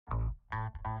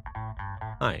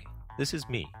Hi, this is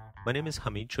me. My name is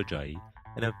Hamid Chojai,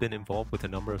 and I've been involved with a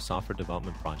number of software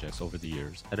development projects over the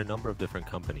years at a number of different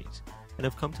companies, and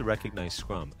I've come to recognize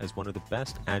Scrum as one of the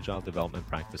best Agile development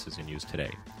practices in use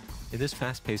today. In this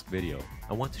fast-paced video,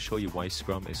 I want to show you why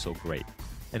Scrum is so great,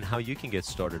 and how you can get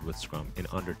started with Scrum in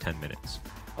under 10 minutes.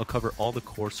 I'll cover all the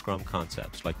core Scrum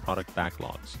concepts like product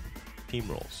backlogs, team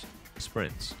roles,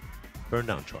 sprints,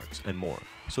 burn-down charts, and more,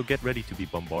 so get ready to be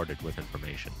bombarded with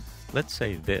information. Let's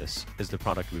say this is the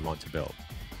product we want to build.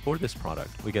 For this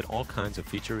product, we get all kinds of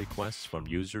feature requests from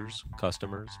users,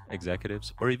 customers,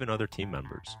 executives, or even other team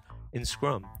members. In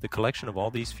Scrum, the collection of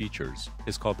all these features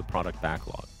is called the product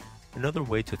backlog. Another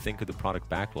way to think of the product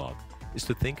backlog is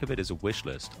to think of it as a wish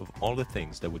list of all the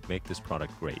things that would make this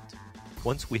product great.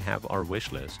 Once we have our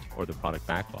wish list, or the product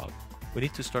backlog, we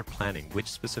need to start planning which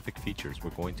specific features we're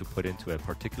going to put into a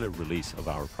particular release of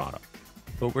our product.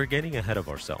 But we're getting ahead of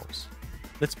ourselves.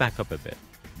 Let's back up a bit.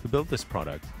 To build this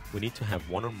product, we need to have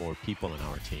one or more people in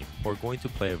our team who are going to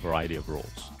play a variety of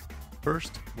roles.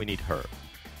 First, we need her.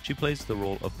 She plays the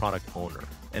role of product owner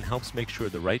and helps make sure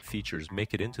the right features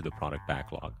make it into the product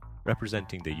backlog,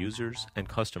 representing the users and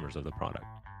customers of the product.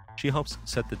 She helps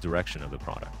set the direction of the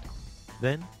product.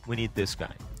 Then, we need this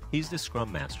guy. He's the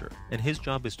Scrum Master, and his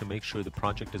job is to make sure the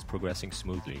project is progressing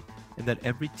smoothly and that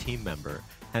every team member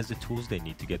has the tools they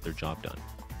need to get their job done.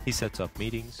 He sets up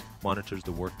meetings, monitors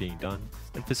the work being done,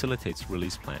 and facilitates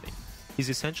release planning. He's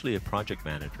essentially a project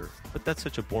manager, but that's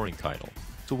such a boring title,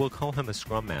 so we'll call him a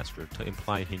Scrum Master to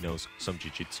imply he knows some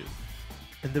jiu-jitsu.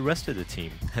 And the rest of the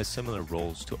team has similar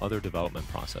roles to other development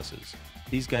processes.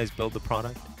 These guys build the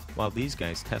product, while these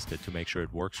guys test it to make sure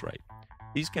it works right.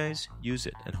 These guys use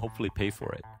it and hopefully pay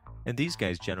for it. And these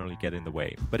guys generally get in the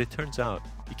way, but it turns out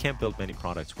you can't build many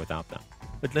products without them.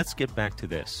 But let's get back to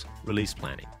this, release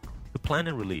planning. To plan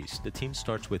and release, the team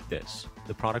starts with this,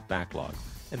 the product backlog,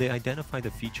 and they identify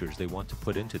the features they want to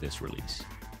put into this release.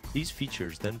 These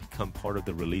features then become part of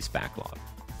the release backlog.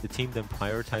 The team then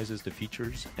prioritizes the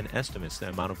features and estimates the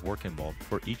amount of work involved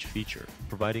for each feature,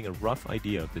 providing a rough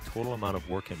idea of the total amount of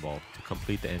work involved to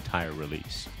complete the entire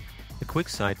release. A quick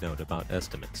side note about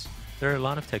estimates. There are a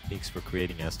lot of techniques for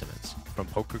creating estimates, from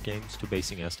poker games to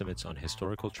basing estimates on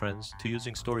historical trends to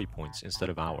using story points instead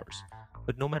of hours.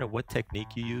 But no matter what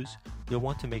technique you use, you'll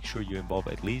want to make sure you involve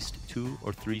at least 2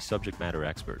 or 3 subject matter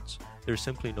experts. There's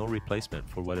simply no replacement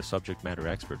for what a subject matter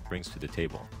expert brings to the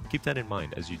table. Keep that in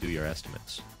mind as you do your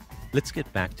estimates. Let's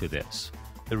get back to this,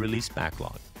 the release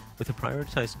backlog. With a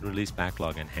prioritized release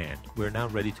backlog in hand, we're now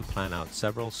ready to plan out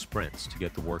several sprints to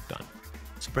get the work done.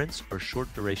 Sprints are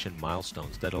short-duration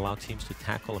milestones that allow teams to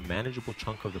tackle a manageable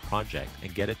chunk of the project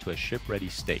and get it to a ship-ready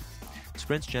state.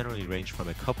 Sprints generally range from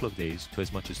a couple of days to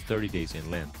as much as 30 days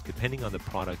in length, depending on the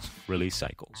product's release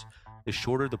cycles. The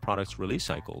shorter the product's release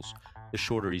cycles, the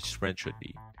shorter each sprint should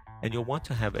be. And you'll want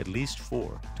to have at least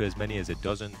 4 to as many as a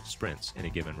dozen sprints in a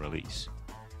given release.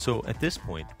 So at this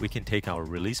point, we can take our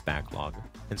release backlog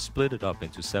and split it up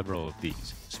into several of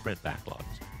these sprint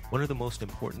backlogs. One of the most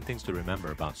important things to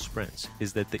remember about sprints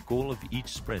is that the goal of each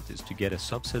sprint is to get a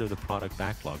subset of the product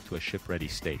backlog to a ship-ready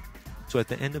state. So at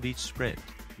the end of each sprint,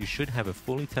 you should have a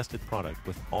fully tested product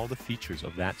with all the features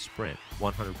of that sprint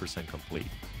 100% complete.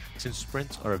 Since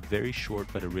sprints are a very short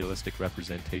but a realistic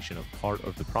representation of part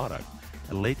of the product,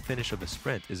 a late finish of a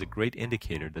sprint is a great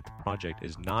indicator that the project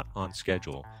is not on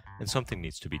schedule and something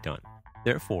needs to be done.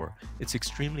 Therefore, it's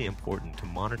extremely important to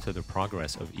monitor the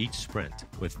progress of each sprint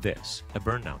with this, a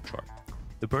burn-down chart.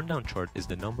 The burn-down chart is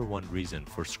the #1 reason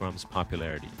for Scrum's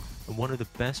popularity and one of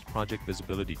the best project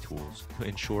visibility tools to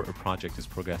ensure a project is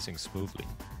progressing smoothly.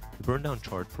 The burn-down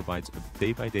chart provides a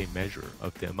day-by-day measure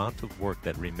of the amount of work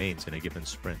that remains in a given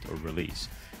sprint or release.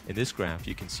 In this graph,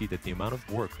 you can see that the amount of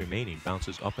work remaining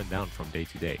bounces up and down from day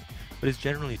to day, but is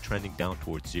generally trending down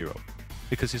towards 0.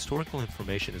 Because historical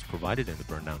information is provided in the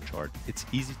burn-down chart, it's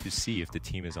easy to see if the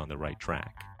team is on the right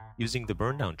track. Using the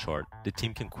burn-down chart, the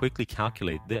team can quickly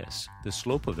calculate this, the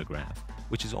slope of the graph,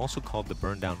 which is also called the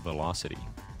burn-down velocity.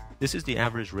 This is the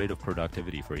average rate of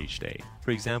productivity for each day.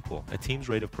 For example, a team's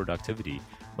rate of productivity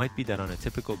might be that on a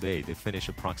typical day they finish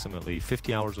approximately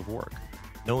 50 hours of work.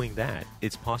 Knowing that,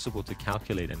 it's possible to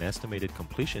calculate an estimated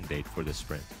completion date for the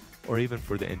sprint, or even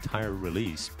for the entire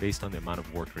release based on the amount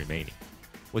of work remaining.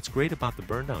 What's great about the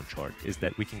burn-down chart is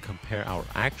that we can compare our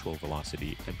actual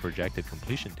velocity and projected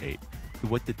completion date to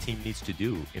what the team needs to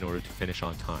do in order to finish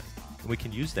on time, and we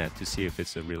can use that to see if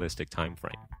it's a realistic time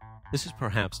frame. This is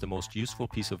perhaps the most useful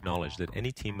piece of knowledge that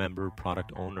any team member,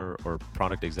 product owner, or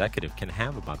product executive can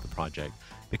have about the project,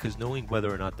 because knowing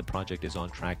whether or not the project is on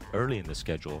track early in the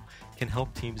schedule can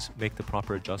help teams make the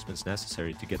proper adjustments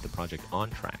necessary to get the project on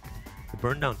track. The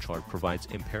burndown chart provides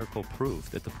empirical proof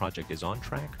that the project is on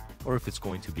track or if it's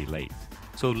going to be late.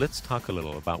 So let's talk a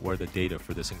little about where the data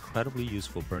for this incredibly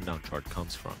useful burndown chart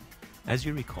comes from. As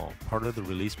you recall, part of the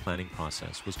release planning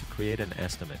process was to create an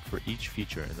estimate for each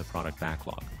feature in the product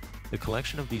backlog. The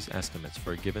collection of these estimates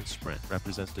for a given sprint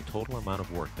represents the total amount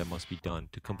of work that must be done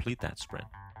to complete that sprint.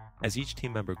 As each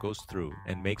team member goes through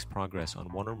and makes progress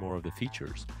on one or more of the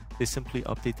features, they simply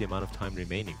update the amount of time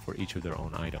remaining for each of their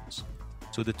own items.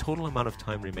 So the total amount of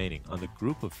time remaining on the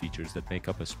group of features that make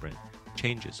up a sprint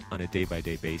changes on a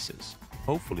day-by-day basis,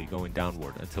 hopefully going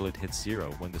downward until it hits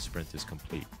 0 when the sprint is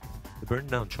complete. The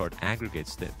burndown chart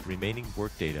aggregates the remaining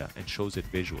work data and shows it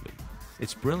visually.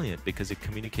 It's brilliant because it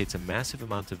communicates a massive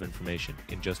amount of information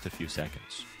in just a few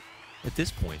seconds. At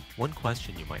this point, one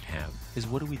question you might have is,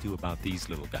 what do we do about these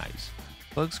little guys?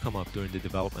 Bugs come up during the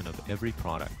development of every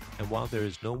product, and while there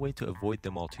is no way to avoid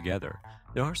them altogether,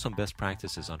 there are some best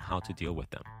practices on how to deal with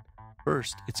them.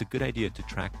 First, it's a good idea to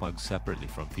track bugs separately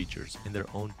from features in their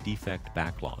own defect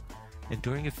backlog. And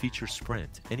during a feature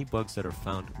sprint, any bugs that are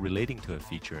found relating to a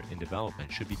feature in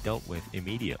development should be dealt with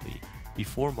immediately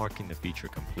before marking the feature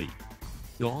complete.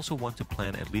 You'll also want to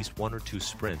plan at least 1 or 2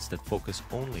 sprints that focus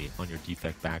only on your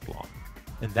defect backlog.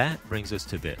 And that brings us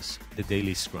to this, the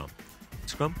daily Scrum.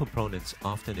 Scrum proponents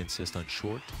often insist on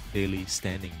short, daily,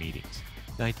 standing meetings.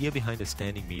 The idea behind a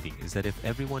standing meeting is that if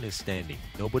everyone is standing,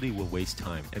 nobody will waste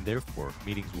time and therefore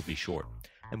meetings will be short.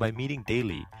 And by meeting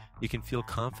daily, you can feel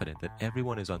confident that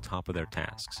everyone is on top of their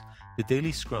tasks. The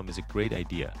daily Scrum is a great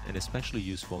idea and especially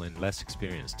useful in less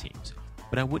experienced teams,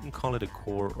 but I wouldn't call it a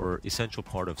core or essential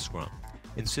part of Scrum.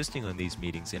 Insisting on these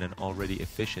meetings in an already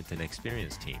efficient and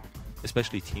experienced team,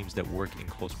 especially teams that work in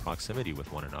close proximity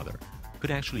with one another,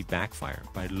 could actually backfire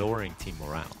by lowering team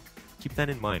morale. Keep that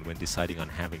in mind when deciding on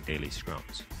having daily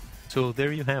Scrums. So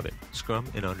there you have it, Scrum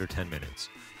in under 10 minutes.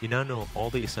 You now know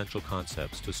all the essential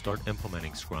concepts to start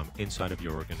implementing Scrum inside of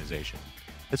your organization.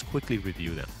 Let's quickly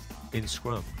review them. In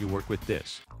Scrum, you work with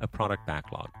this, a product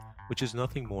backlog, which is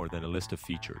nothing more than a list of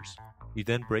features. You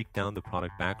then break down the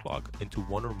product backlog into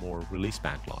 1 or more release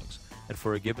backlogs, and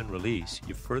for a given release,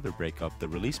 you further break up the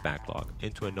release backlog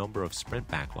into a number of sprint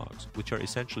backlogs, which are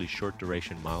essentially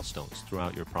short-duration milestones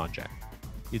throughout your project.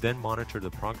 You then monitor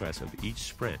the progress of each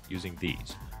sprint using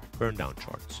these, burndown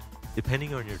charts.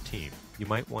 Depending on your team, you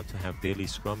might want to have daily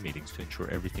Scrum meetings to ensure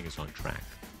everything is on track.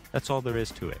 That's all there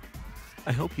is to it.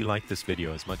 I hope you liked this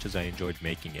video as much as I enjoyed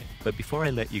making it, but before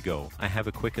I let you go, I have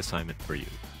a quick assignment for you.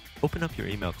 Open up your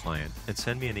email client and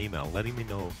send me an email letting me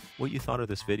know what you thought of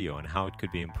this video and how it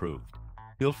could be improved.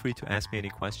 Feel free to ask me any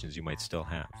questions you might still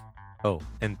have. Oh,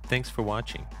 and thanks for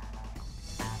watching.